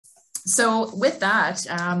So with that,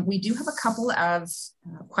 we do have a couple of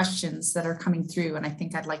questions that are coming through, and I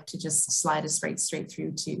think I'd like to just slide us straight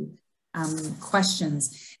through to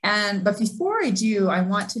questions. But before I do, I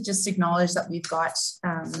want to just acknowledge that we've got,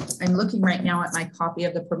 I'm looking right now at my copy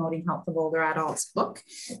of the Promoting Health of Older Adults book.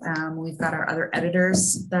 We've got our other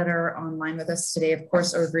editors that are online with us today, of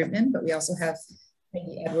course, Ord Rootman, but we also have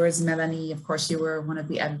Peggy Edwards, Melanie, of course, you were one of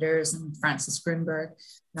the editors, and Francis Grunberg.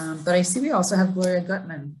 But I see we also have Gloria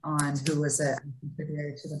Gutman on, who was a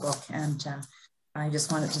contributor to the book. And I just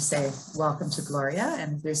wanted to say welcome to Gloria.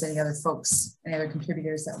 And if there's any other folks, any other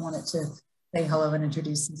contributors that wanted to say hello and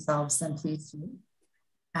introduce themselves, then please do.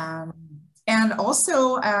 And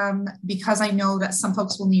also, because I know that some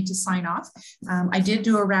folks will need to sign off, I did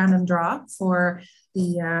do a random draw for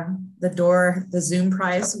the Zoom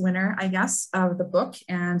prize winner, I guess, of the book.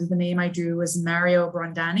 And the name I drew was Mario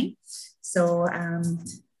Brondani. So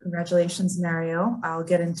congratulations, Mario. I'll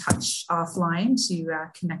get in touch offline to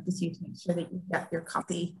connect with you to make sure that you get your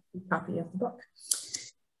copy of the book.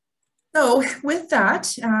 So with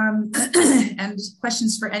that, and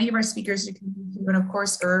questions for any of our speakers, you can, and of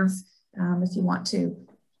course, Irv, if you want to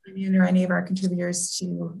chime in, or any of our contributors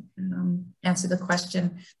to answer the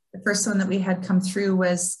question. The first one that we had come through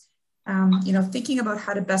was, thinking about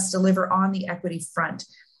how to best deliver on the equity front.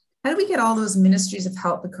 How do we get all those ministries of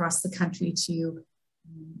health across the country to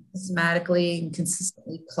systematically and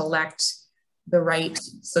consistently collect the right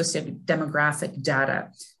socio-demographic data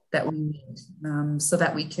that we need, so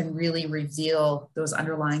that we can really reveal those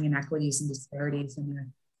underlying inequities and disparities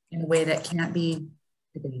in a way that can't be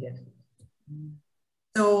debated?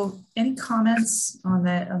 So any comments on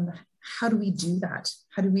that, how do we do that?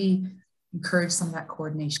 How do we encourage some of that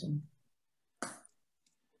coordination?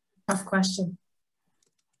 Tough question.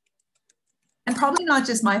 And probably not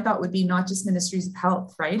just, my thought would be not just ministries of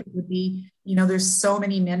health, right? It would be, there's so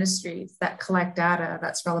many ministries that collect data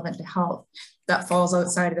that's relevant to health that falls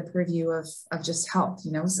outside of the purview of just health,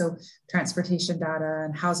 so transportation data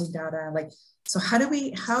and housing data, so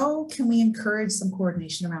how can we encourage some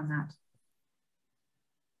coordination around that?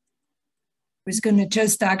 I was going to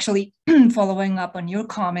just actually, following up on your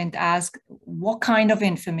comment, ask what kind of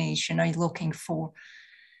information are you looking for?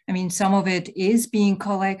 I mean, some of it is being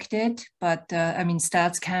collected, but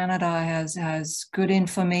Stats Canada has good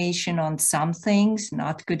information on some things,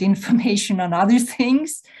 not good information on other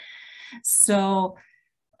things. So,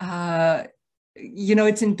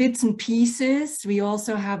 it's in bits and pieces. We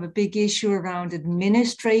also have a big issue around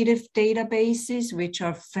administrative databases, which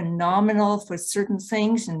are phenomenal for certain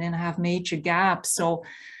things and then have major gaps. So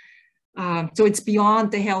it's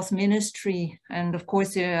beyond the health ministry. And of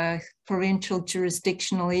course, provincial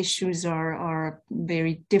jurisdictional issues are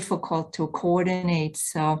very difficult to coordinate.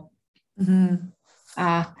 So,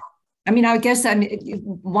 I guess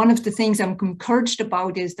one of the things I'm encouraged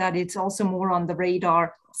about is that it's also more on the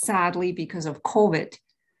radar, sadly, because of COVID,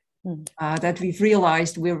 that we've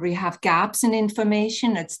realized where we have gaps in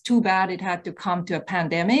information. It's too bad it had to come to a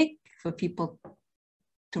pandemic for people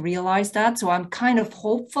to realize that. So I'm kind of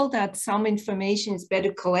hopeful that some information is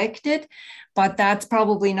better collected, but that's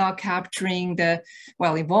probably not capturing it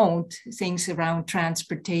won't, things around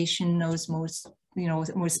transportation, those most,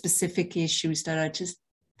 more specific issues that are just,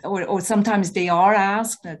 or sometimes they are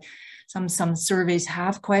asked, that some surveys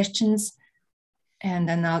have questions and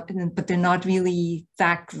they're not, but they're not really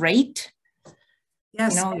that great.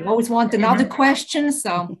 Yes. You always want another question.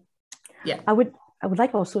 So yeah. I would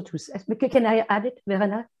like also to, can I add it,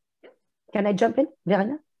 Verena? Can I jump in,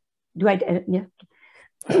 Verena? Yeah.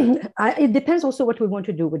 It depends also what we want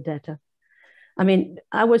to do with data. I mean,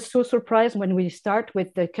 I was so surprised when we start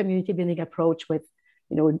with the community building approach with,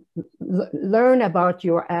 learn about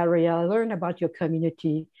your area, learn about your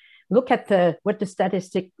community, look at what the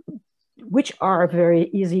statistics, which are very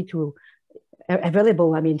easy to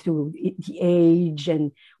available, to the age,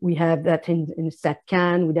 and we have that in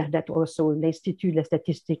StatCan, we have that also in l'Institut de la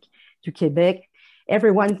Statistique du Québec.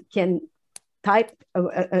 Everyone can type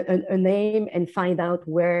a name and find out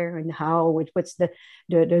where and how, what's the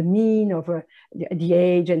mean of the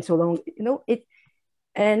age and so on.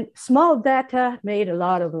 And small data made a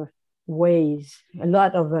lot of ways, a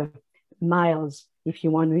lot of miles, if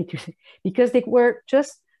you want me to, because they were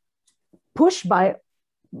just pushed by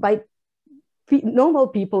normal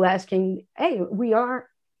people asking, hey, we are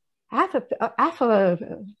half of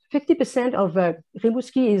 50% of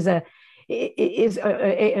Rimouski is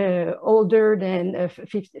older than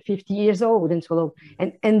 50 years old and so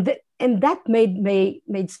on. And that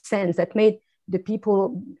made sense. That made the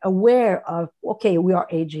people aware of, okay, we are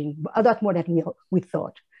aging a lot more than we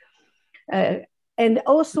thought. And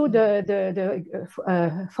also the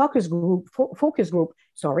focus group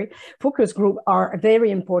are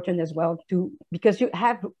very important as well too, because you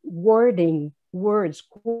have words,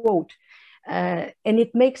 quote, and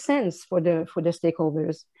it makes sense for the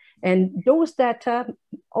stakeholders. And those data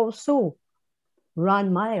also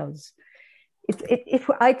run miles. If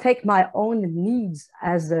I take my own needs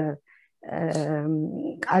as a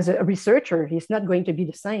researcher, it's not going to be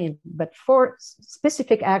the same. But for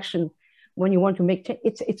specific action, when you want to make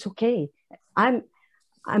it's okay. I'm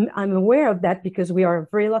aware of that because we are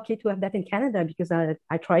very lucky to have that in Canada, because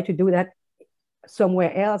I try to do that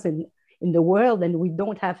somewhere else in the world, and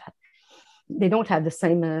they don't have the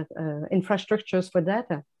same infrastructures for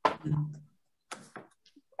data.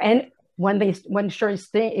 And when Sherry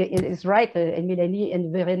is right, and Melanie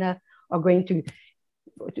and Verena are going to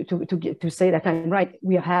say that I'm right.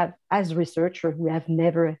 We have, as researchers, we have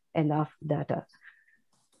never enough data.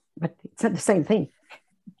 But it's not the same thing.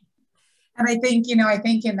 And I think, I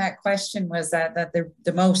think in that question was that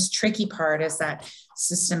the most tricky part is that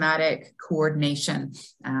systematic coordination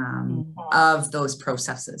of those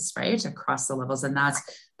processes, right, across the levels. And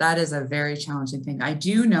that is a very challenging thing. I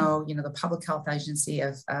do know, the Public Health Agency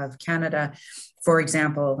of Canada, for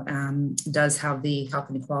example, does have the Health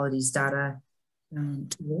Inequalities data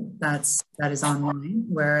tool that is online,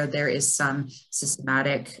 where there is some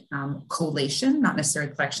systematic collation, not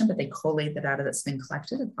necessarily collection, but they collate the data that's been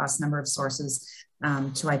collected across a number of sources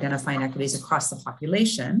to identify inequities across the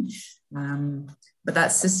population. But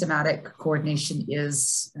that systematic coordination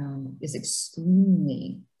is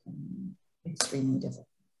extremely difficult.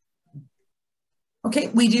 Okay,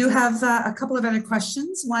 we do have a couple of other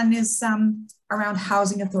questions. One is around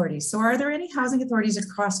housing authorities. So are there any housing authorities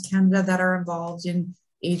across Canada that are involved in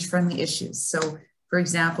age-friendly issues? So for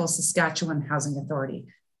example, Saskatchewan Housing Authority.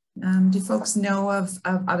 Do folks know of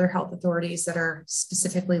other health authorities that are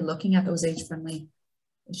specifically looking at those age-friendly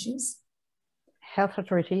issues? Health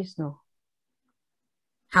authorities, no.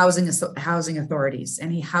 Housing authorities,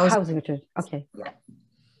 any housing authorities, okay. Yeah.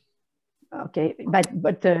 Okay,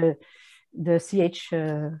 but the CH,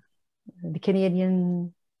 the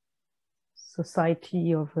Canadian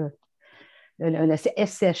Society of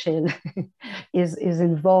SCHL is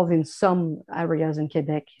involved in some areas in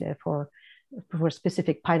Quebec for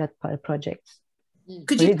specific pilot projects.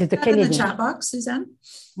 Could you type that in the chat box, Suzanne?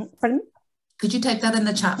 Pardon me? Could you type that in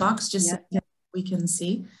the chat box just so we can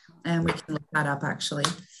see, and we can look that up actually?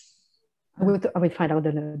 I will find out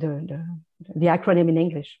the acronym in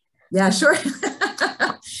English. Yeah, sure.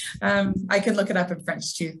 I can look it up in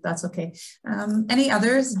French too. That's okay. Any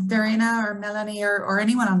others, Verena or Melanie or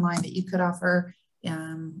anyone online that you could offer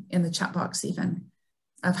in the chat box even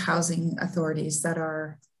of housing authorities that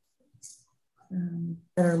are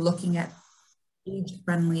looking at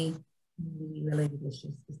age-friendly related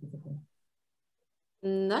issues specifically?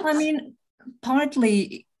 I mean,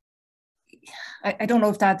 partly, I don't know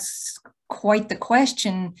if that's quite the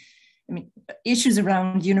question. I mean, issues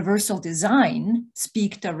around universal design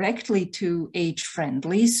speak directly to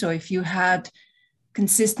age-friendly. So if you had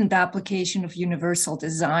consistent application of universal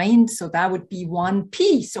design, so that would be one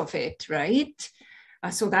piece of it, right?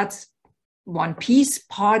 So that's one piece.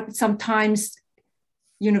 Sometimes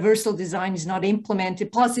universal design is not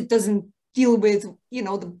implemented. Plus, it doesn't deal with,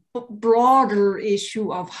 the broader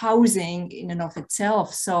issue of housing in and of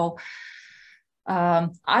itself. So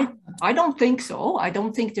I don't think so. I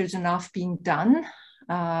don't think there's enough being done.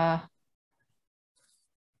 But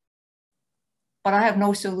I have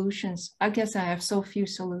no solutions. I guess I have so few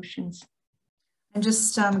solutions. I'm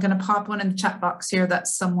just going to pop one in the chat box here that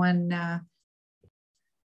someone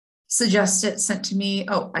suggested, sent to me.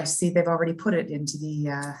 Oh, I see they've already put it into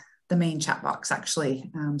the main chat box,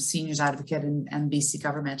 actually, Seniors Advocate and BC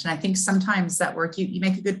Government. And I think sometimes that work, you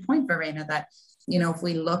make a good point, Verena, that, if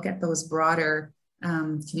we look at those broader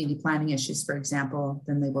community planning issues, for example,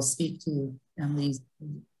 then they will speak to these.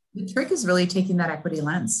 The trick is really taking that equity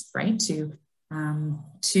lens, right, to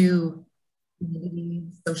community,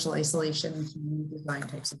 social isolation, community design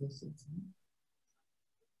types of issues.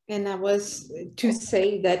 And I was to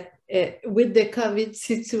say that with the COVID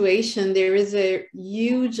situation, there is a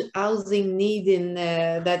huge housing need in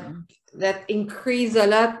that increase a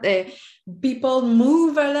lot. People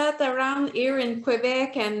move a lot around here in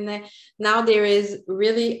Quebec, and now there is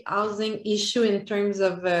really housing issue in terms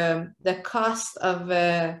of the cost of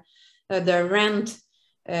the rent.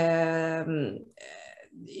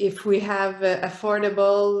 If we have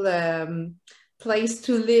affordable place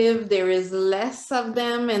to live, there is less of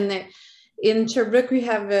them. And in Sherbrooke, we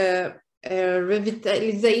have a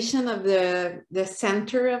revitalization of the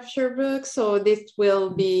center of Sherbrooke. So this will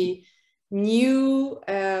be new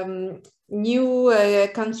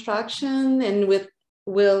construction, and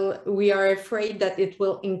we are afraid that it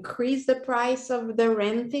will increase the price of the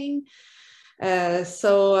renting.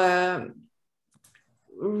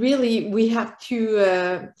 Really, we have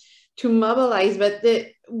to mobilize, but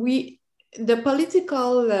the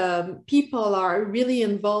political people are really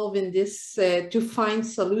involved in this to find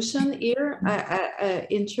solution here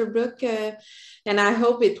in Sherbrooke, and I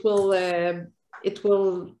hope it will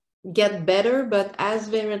get better. But as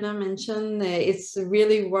Verena mentioned, it's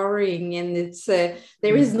really worrying, and it's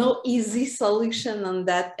there is no easy solution on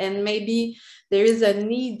that, and maybe there is a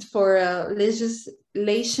need for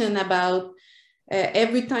legislation about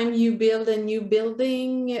every time you build a new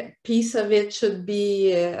building, piece of it should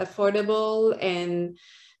be affordable, and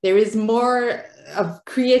there is more of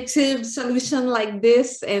creative solution like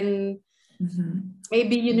this, and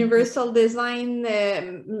maybe universal design,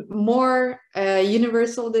 more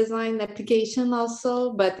universal design application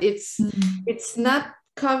also, but it's not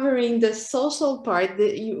covering the social part.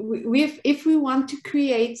 If we want to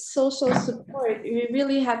create social support, we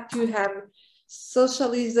really have to have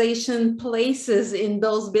socialization places in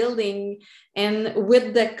those buildings, and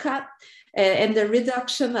with the cut and the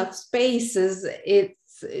reduction of spaces,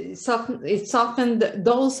 it's often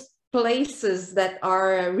those places that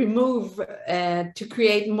are removed to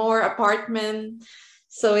create more apartment.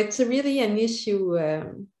 So it's really an issue.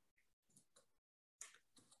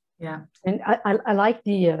 Yeah, and I like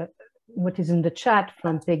the what is in the chat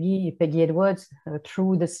from Peggy Edwards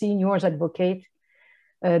through the seniors advocate.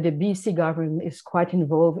 The BC government is quite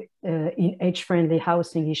involved in age-friendly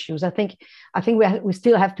housing issues. I think we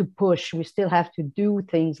still have to push. We still have to do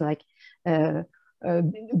things like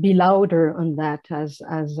be louder on that,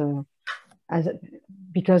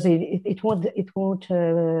 because it won't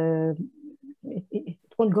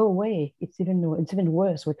go away. It's even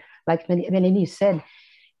worse. Like Melanie said,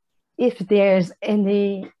 if there's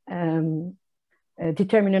any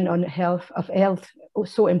determinant on health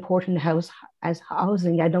so important as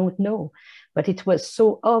housing, I don't know, but it was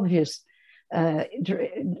so obvious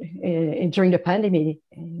during the pandemic.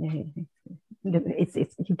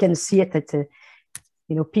 You can see it that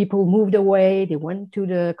people moved away, they went to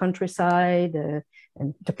the countryside,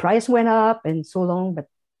 and the price went up and so long. But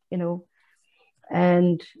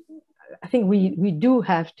and I think we do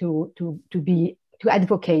have to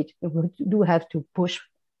advocate. We do have to push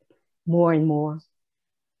more and more.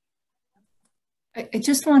 I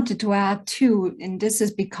just wanted to add too, and this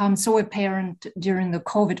has become so apparent during the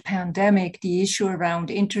COVID pandemic, the issue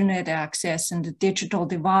around internet access and the digital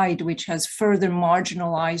divide, which has further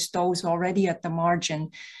marginalized those already at the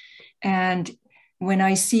margin. And when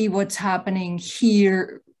I see what's happening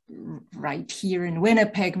here, right here in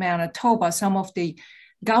Winnipeg, Manitoba, some of the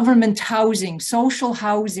government housing, social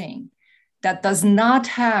housing that does not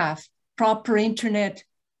have proper internet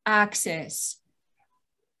access,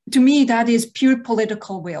 to me, that is pure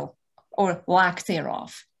political will or lack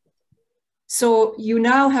thereof. So you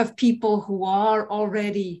now have people who are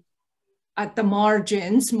already at the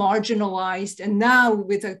margins, marginalized, and now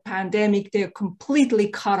with a pandemic, they're completely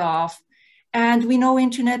cut off. And we know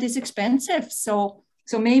internet is expensive. So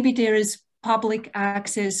maybe there is public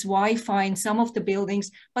access Wi-Fi in some of the buildings,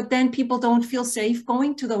 but then people don't feel safe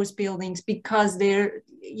going to those buildings because they're,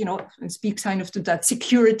 and speaks kind of to that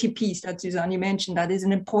security piece that Suzanne mentioned. That is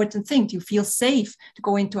an important thing. Do you feel safe to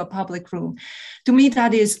go into a public room? To me,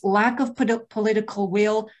 that is lack of political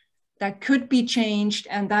will that could be changed,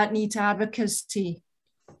 and that needs advocacy,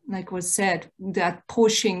 like was said, that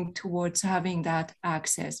pushing towards having that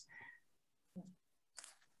access.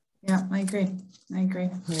 Yeah, I agree.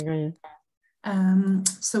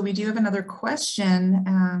 So we do have another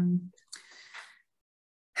question.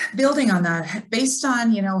 Building on that, based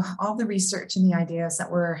on all the research and the ideas that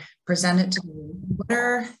were presented to you,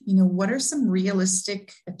 what are some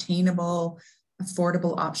realistic, attainable,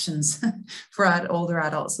 affordable options for older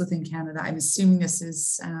adults within Canada? I'm assuming this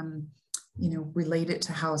is related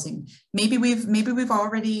to housing. Maybe we've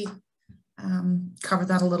already covered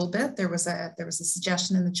that a little bit. There was a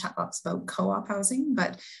suggestion in the chat box about co-op housing,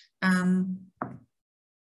 but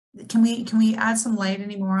can we add some light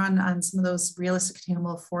anymore on some of those realistic,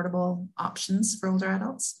 attainable, affordable options for older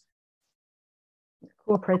adults?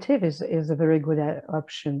 Cooperative is a very good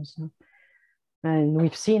option, and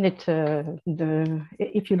we've seen it.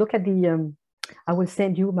 If you look at I will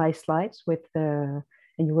send you my slides with, and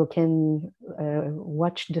you can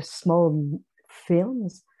watch the small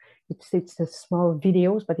films. It's the small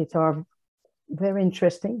videos, but it's very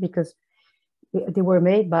interesting because they were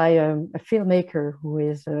made by a filmmaker who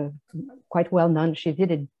is quite well known. She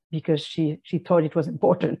did it because she thought it was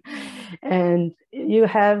important. And you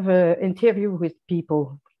have an interview with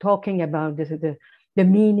people talking about the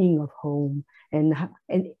meaning of home and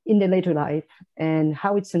in the later life, and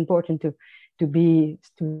how it's important to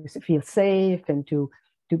feel safe and to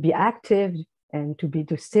be active and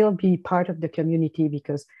to still be part of the community,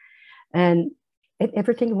 because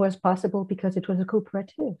everything was possible because it was a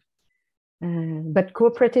cooperative. But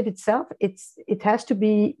cooperative itself, it has to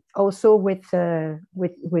be also to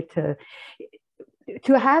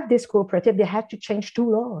have this cooperative, they have to change 2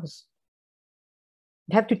 laws.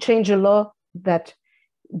 They have to change a law that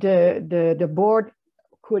the board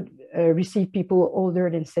could receive people older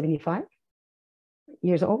than 75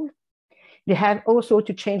 years old. They have also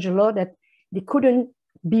to change a law that they couldn't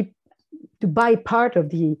be to buy part of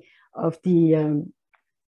the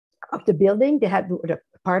building. They had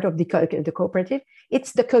part of the cooperative.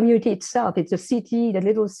 It's the community itself. It's the city, the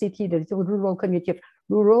little rural community of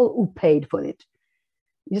rural who paid for it.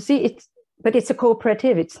 You see, but it's a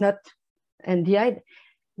cooperative. It's not, and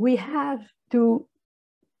we have to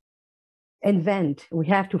invent. We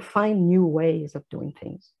have to find new ways of doing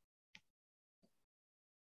things.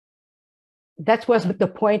 That was the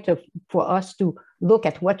point for us to look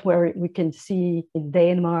at what we can see in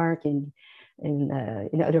Denmark and in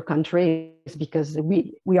other countries, because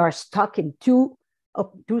we are stuck in two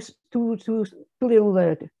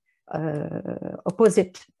little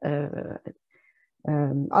opposite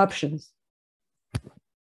options.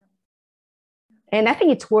 And I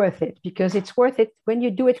think it's worth it, because it's worth it when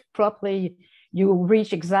you do it properly. You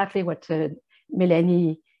reach exactly what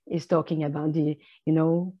Melanie is talking about, to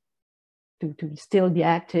still be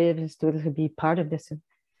active and still to be part of this.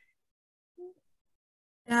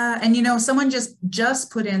 Yeah, and someone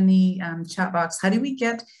just put in the chat box, how do we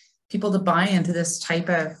get people to buy into this type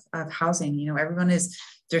of housing?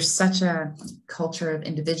 There's such a culture of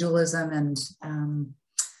individualism and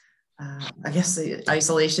I guess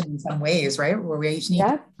isolation in some ways, right? Where we each need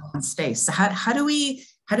space. So how do we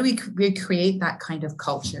recreate that kind of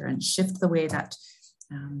culture and shift the way that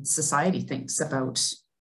society thinks about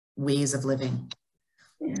ways of living?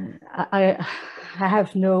 Yeah, I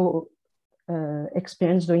have no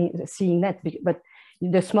experience seeing that, but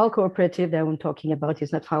the small cooperative that I'm talking about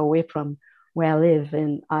is not far away from where I live,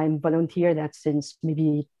 and I'm volunteer that since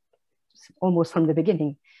maybe almost from the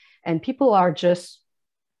beginning, and people are just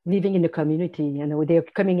living in the community. They're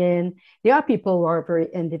coming in. There are people who are very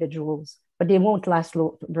individuals, but they won't last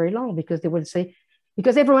very long, because they will say,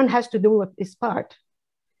 because everyone has to do his part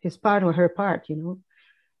or her part.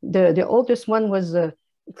 The oldest one was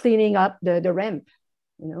cleaning up the ramp.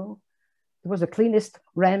 It was the cleanest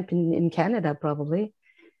ramp in Canada, probably,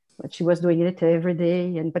 but she was doing it every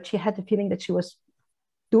day. But she had the feeling that she was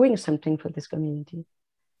doing something for this community.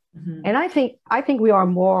 Mm-hmm. And I think we are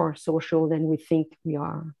more social than we think we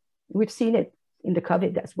are. We've seen it in the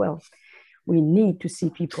COVID as well. We need to see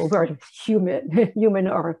people who are human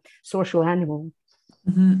or social animal.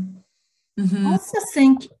 Mm-hmm. Mm-hmm. I also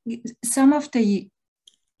think some of the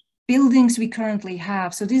buildings we currently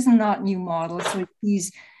have, so these are not new models, so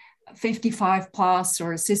these 55 plus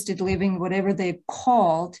or assisted living, whatever they're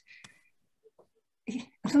called.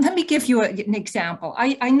 Let me give you an example.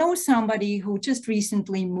 I know somebody who just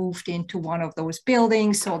recently moved into one of those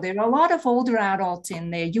buildings. So there are a lot of older adults in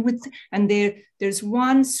there. There's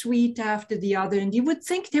one suite after the other, and you would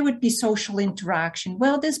think there would be social interaction.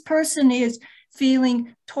 Well, this person is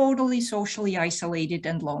feeling totally socially isolated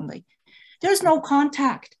and lonely. There's no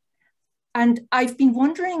contact. And I've been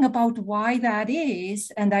wondering about why that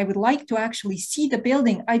is, and I would like to actually see the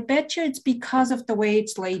building. I bet you it's because of the way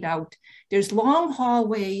it's laid out. There's long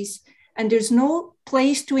hallways and there's no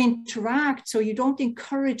place to interact, so you don't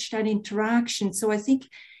encourage that interaction. So I think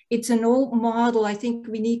it's an old model. I think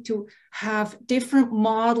we need to have different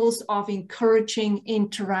models of encouraging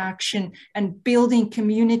interaction and building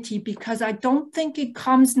community, because I don't think it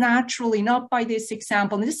comes naturally, not by this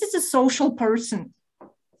example. And this is a social person.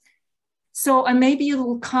 So, and maybe it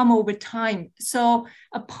will come over time. So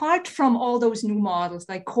apart from all those new models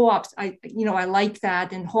like co-ops, I like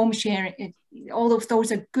that, and home sharing, all of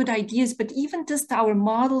those are good ideas, but even just our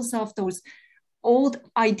models of those old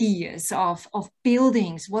ideas of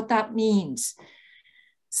buildings, what that means.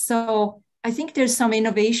 So I think there's some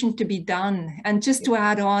innovation to be done. And just to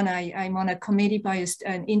add on, I'm on a committee by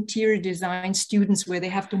an interior design students where they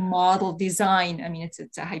have to model design. I mean,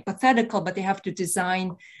 it's a hypothetical, but they have to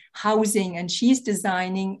design housing, and she's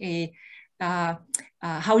designing a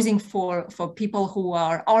housing for people who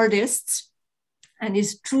are artists, and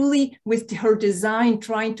is truly with her design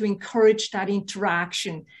trying to encourage that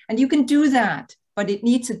interaction. And you can do that. but it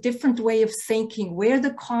needs a different way of thinking. Where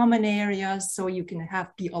the common areas, so you can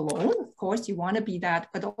be alone, of course, you want to be that,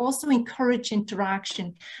 but also encourage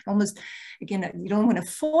interaction. Almost, again, you don't want to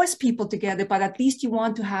force people together, but at least you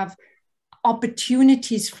want to have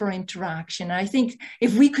opportunities for interaction. I think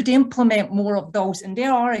if we could implement more of those, and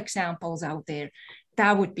there are examples out there,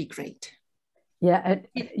 that would be great. Yeah,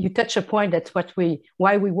 you touch a point. That's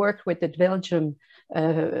why we worked with the Belgium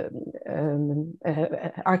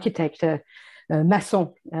architect,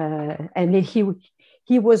 Masson, and he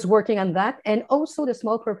was working on that. And also the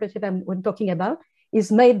small cooperative I'm talking about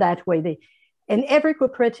is made that way. And every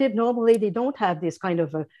cooperative, normally they don't have this kind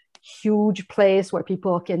of a huge place where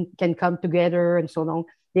people can come together and so on.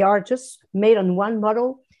 They are just made on one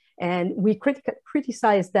model. And we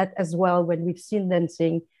criticize that as well when we've seen them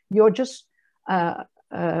saying, you're just add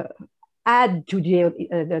to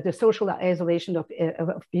the social isolation of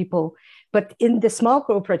people. But in the small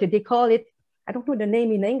cooperative, they call it, I don't know the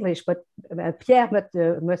name in English, but Alain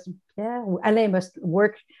must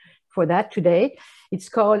work for that today. It's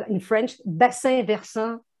called in French, bassin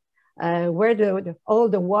versant, where all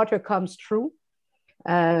the water comes through.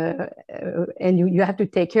 And you have to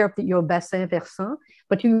take care of your bassin versant,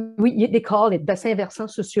 but they call it bassin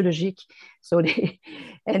versant sociologique. So it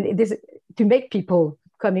is to make people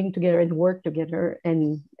coming together and work together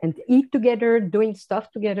and eat together, doing stuff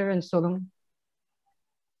together and so on.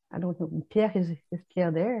 I don't know, Pierre, is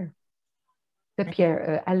Pierre there?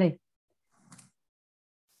 Pierre, Alain.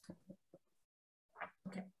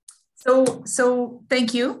 Okay, so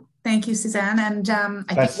thank you. Thank you, Suzanne. And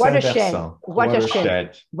I think watershed,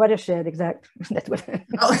 exactly. That's what.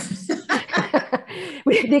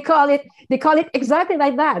 They call it exactly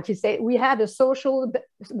like that. You say we had a social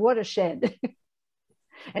watershed,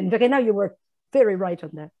 and Verena, you were very right on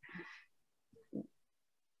that.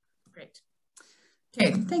 Great.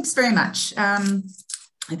 Okay, thanks very much. I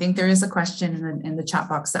think there is a question in the chat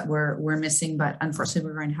box that we're missing, but unfortunately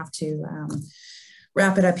we're going to have to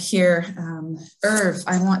wrap it up here. Irv,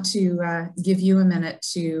 I want to give you a minute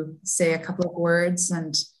to say a couple of words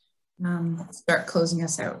and start closing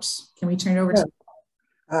us out. Can we turn it over to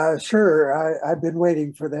Sure, I've been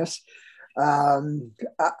waiting for this. I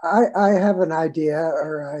have an idea,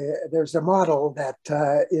 or there's a model that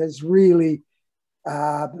is really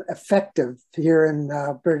effective here in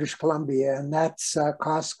British Columbia, and that's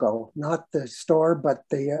Costco, not the store, but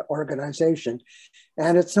the organization.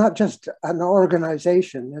 And it's not just an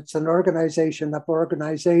organization, it's an organization of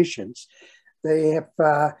organizations. They have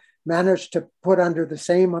managed to put under the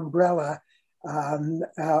same umbrella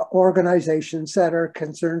organizations that are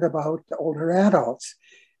concerned about older adults.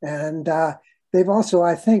 And they've also,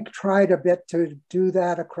 I think, tried a bit to do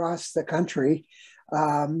that across the country.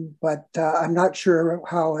 But I'm not sure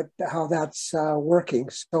how that's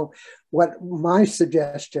working. So what my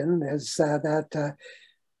suggestion is that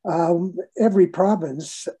every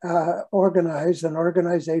province organize an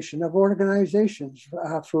organization of organizations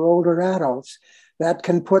for older adults that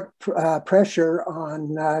can put pressure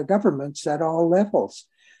on governments at all levels.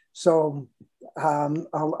 So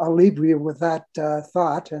I'll leave you with that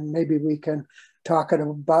thought, and maybe we can talk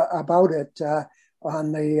about it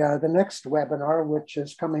on the next webinar, which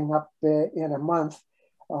is coming up in a month,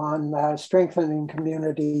 on strengthening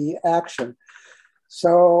community action.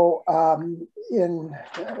 So in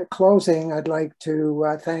closing, I'd like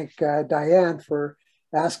to thank Diane for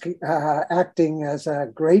acting as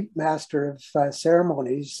a great master of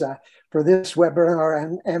ceremonies for this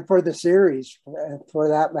webinar and for the series, for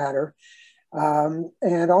that matter.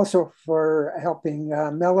 And also for helping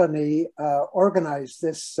Melanie organize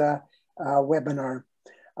this webinar.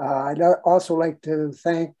 I'd also like to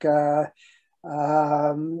thank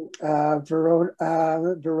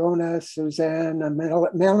Verona, Suzanne, and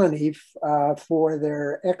Melanie for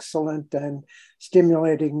their excellent and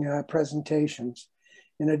stimulating presentations.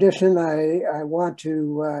 In addition, I want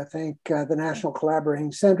to thank the National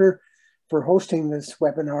Collaborating Center for hosting this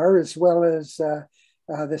webinar, as well as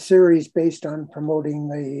the series based on promoting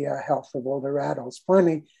the health of older adults.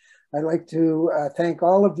 Finally, I'd like to thank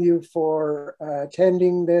all of you for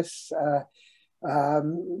attending this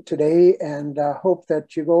today, and hope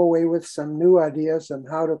that you go away with some new ideas on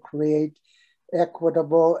how to create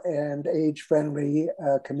equitable and age-friendly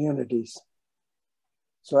communities.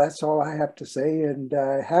 So that's all I have to say, and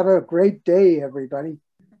have a great day, everybody.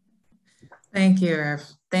 Thank you, Irv.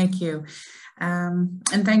 Thank you. And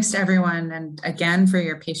thanks to everyone, and again for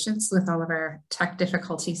your patience with all of our tech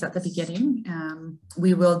difficulties at the beginning.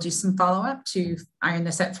 We will do some follow-up to iron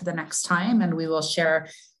this out for the next time, and we will share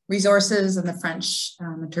resources and the French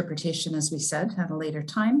interpretation, as we said, at a later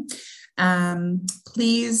time.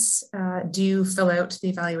 Please do fill out the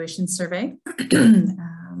evaluation survey,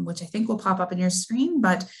 which I think will pop up in your screen,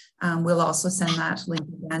 but we'll also send that link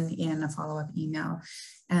again in a follow-up email.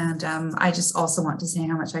 And I just also want to say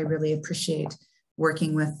how much I really appreciate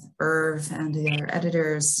working with Irv and the other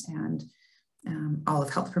editors and all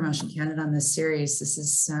of Health Promotion Canada on this series. This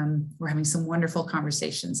is, we're having some wonderful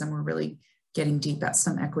conversations and we're really getting deep at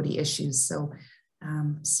some equity issues. So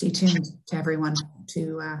stay tuned to everyone to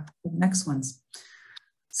the next ones.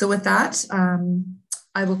 So with that,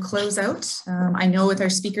 I will close out. I know with our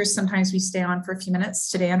speakers, sometimes we stay on for a few minutes.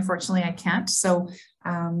 Today, unfortunately, I can't. So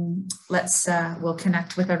we'll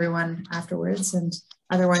connect with everyone afterwards, and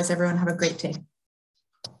otherwise everyone have a great day.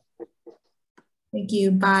 Thank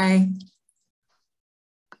you, bye.